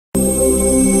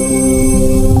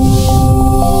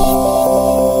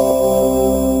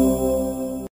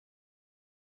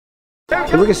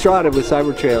I'm Rick Estrada with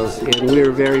Cybertrails, and we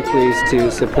are very pleased to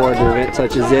support an event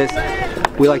such as this.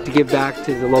 We like to give back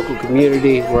to the local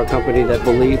community. We're a company that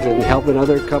believes in helping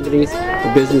other companies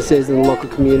and businesses in the local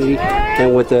community,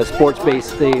 and with a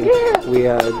sports-based theme, we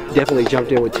definitely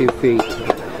jumped in with 2 feet.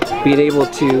 Being able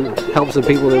to help some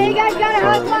people that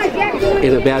are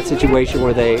in a bad situation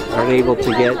where they aren't able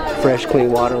to get fresh,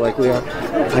 clean water like we are.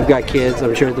 I've got kids.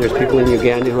 I'm sure there's people in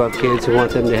Uganda who have kids who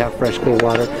want them to have fresh, clean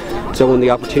water. So when the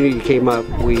opportunity came up,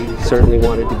 we certainly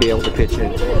wanted to be able to pitch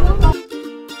in.